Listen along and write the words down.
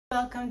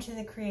welcome to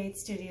the Create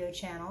Studio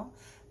channel.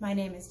 My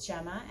name is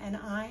Gemma and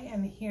I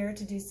am here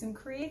to do some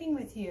creating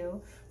with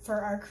you for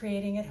our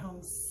Creating at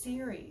Home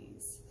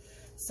series.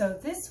 So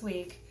this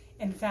week,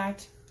 in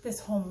fact,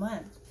 this whole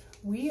month,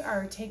 we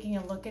are taking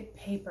a look at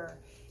paper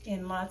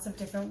in lots of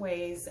different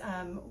ways,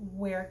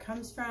 where it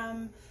comes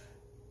from,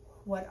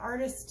 what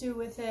artists do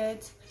with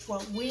it,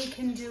 what we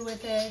can do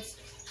with it,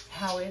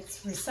 how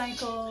it's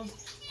recycled,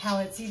 how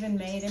it's even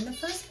made in the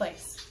first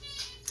place.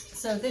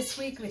 So this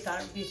week we thought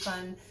it would be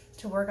fun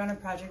to work on a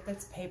project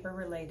that's paper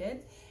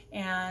related,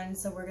 and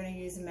so we're going to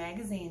use a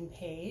magazine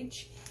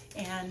page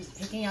and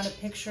picking out a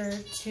picture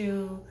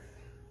to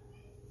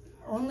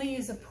only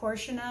use a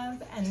portion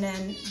of and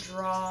then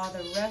draw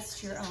the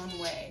rest your own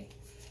way.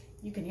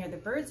 You can hear the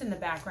birds in the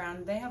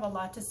background. They have a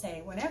lot to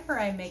say. Whenever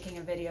I'm making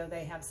a video,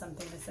 they have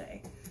something to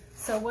say.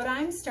 So what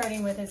I'm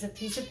starting with is a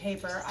piece of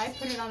paper. I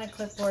put it on a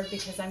clipboard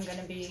because I'm going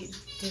to be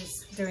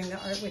just doing the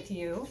art with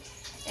you.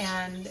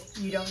 And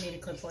you don't need a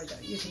clipboard though.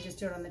 You can just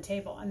do it on the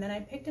table. And then I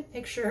picked a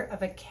picture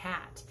of a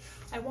cat.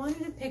 I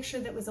wanted a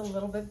picture that was a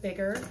little bit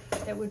bigger,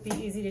 that would be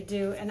easy to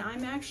do. And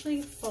I'm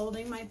actually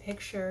folding my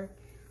picture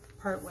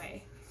part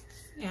way.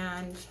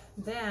 And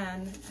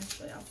then,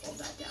 actually I'll fold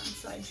that down.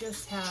 So I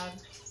just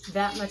have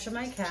that much of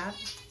my cat.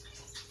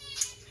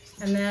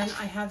 And then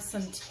I have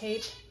some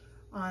tape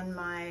on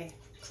my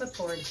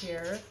clipboard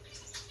here.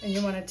 And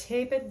you want to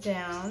tape it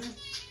down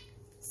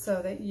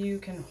so that you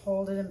can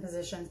hold it in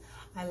position.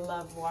 I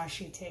love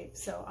washi tape,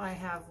 so I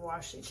have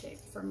washi tape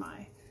for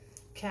my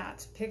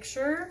cat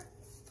picture,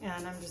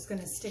 and I'm just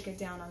going to stick it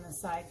down on the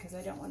side because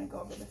I don't want to go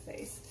over the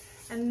face.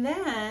 And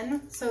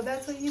then, so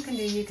that's what you can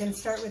do. You can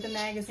start with a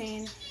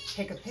magazine,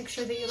 pick a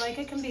picture that you like.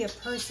 It can be a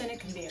person, it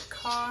can be a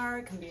car,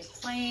 it can be a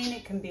plane,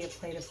 it can be a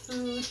plate of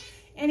food,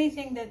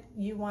 anything that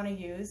you want to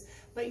use,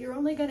 but you're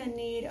only going to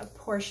need a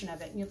portion of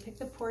it. And you'll pick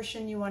the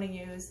portion you want to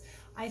use.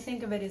 I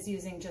think of it as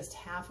using just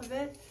half of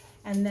it,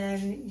 and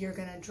then you're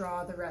going to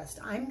draw the rest.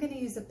 I'm going to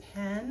use a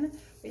pen,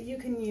 but you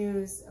can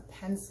use a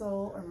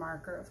pencil or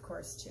marker, of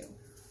course, too.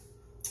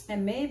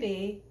 And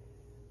maybe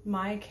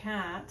my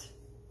cat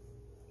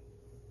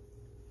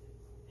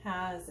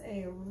has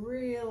a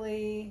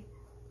really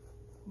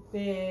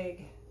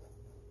big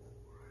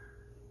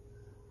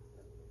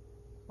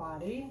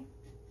body.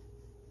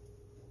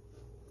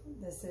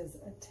 This is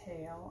a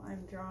tail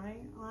I'm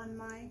drawing on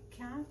my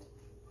cat.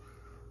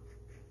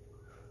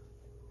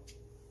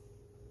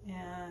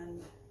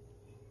 And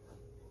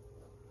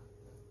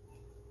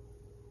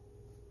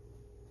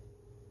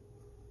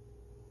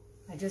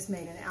I just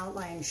made an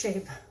outline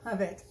shape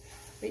of it,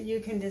 but you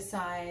can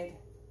decide.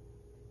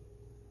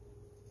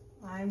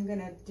 I'm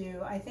gonna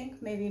do, I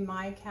think maybe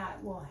my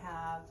cat will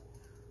have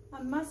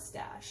a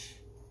mustache.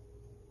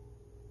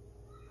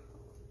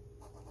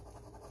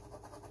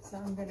 So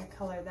I'm gonna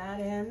color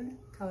that in,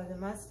 color the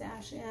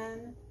mustache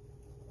in,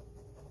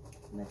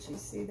 let you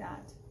see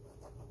that.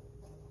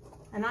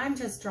 And I'm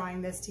just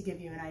drawing this to give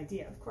you an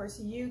idea. Of course,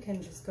 you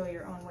can just go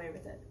your own way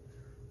with it.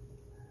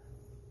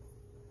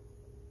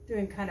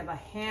 Doing kind of a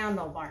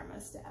handlebar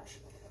mustache,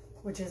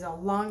 which is a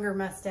longer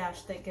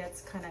mustache that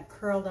gets kind of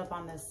curled up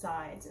on the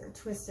sides or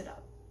twisted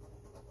up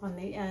on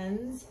the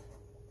ends.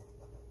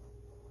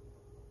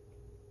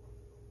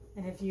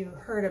 And if you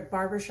heard a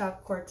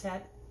barbershop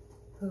quartet,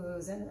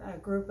 who's a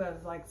group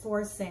of like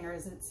 4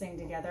 singers that sing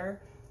together,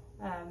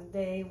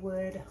 they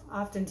would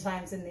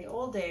oftentimes in the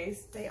old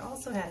days, they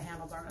also had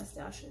handlebar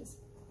mustaches.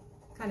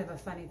 Kind of a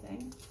funny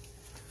thing.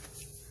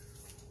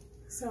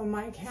 So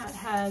my cat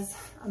has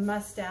a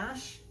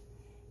mustache,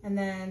 and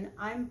then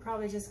I'm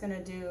probably just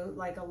gonna do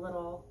like a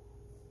little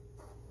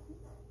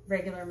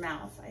regular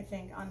mouth, I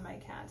think, on my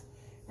cat.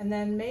 And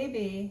then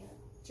maybe,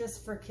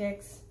 just for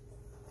kicks,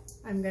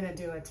 I'm gonna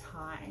do a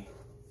tie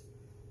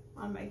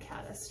on my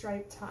cat, a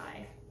striped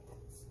tie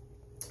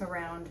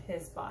around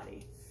his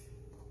body.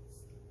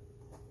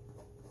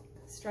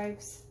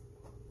 Stripes,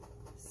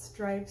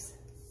 stripes,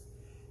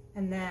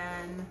 and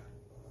then,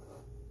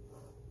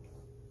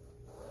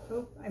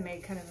 oop, I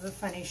made kind of a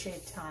funny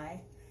shaped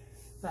tie.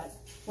 But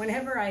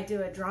whenever I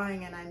do a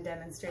drawing and I'm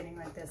demonstrating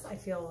like this, I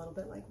feel a little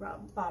bit like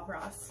Bob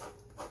Ross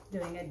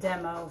doing a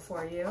demo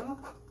for you.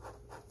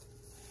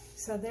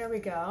 So there we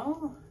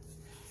go.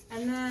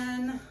 And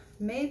then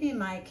maybe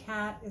my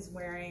cat is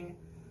wearing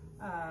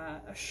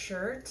a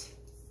shirt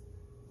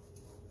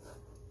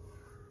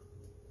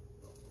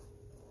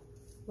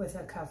with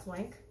a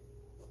cufflink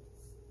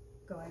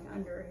going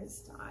under his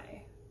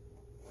thigh.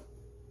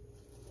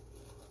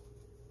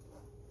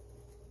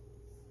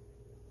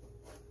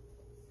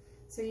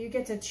 So you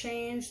get to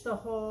change the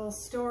whole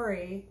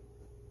story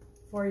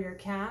for your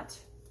cat,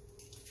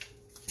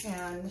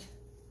 and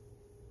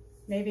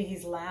maybe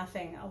he's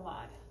laughing a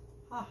lot,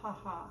 ha ha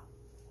ha,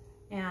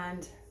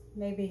 and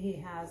maybe he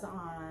has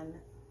on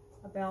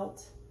a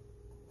belt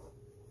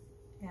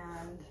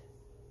and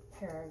a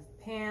pair of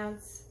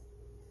pants,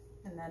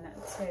 and then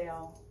a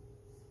tail.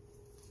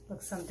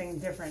 Looks something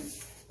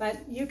different.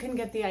 But you can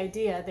get the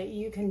idea that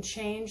you can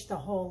change the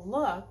whole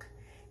look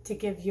to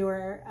give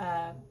your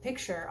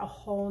picture a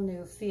whole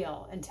new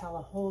feel and tell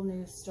a whole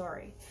new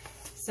story.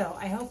 So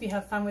I hope you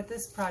have fun with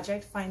this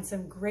project. Find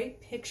some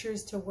great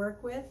pictures to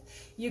work with.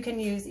 You can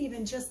use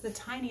even just the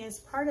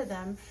tiniest part of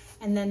them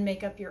and then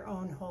make up your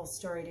own whole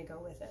story to go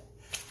with it.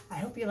 I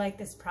hope you like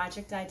this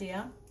project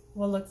idea.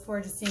 We'll look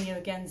forward to seeing you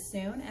again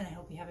soon, and I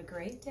hope you have a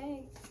great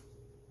day.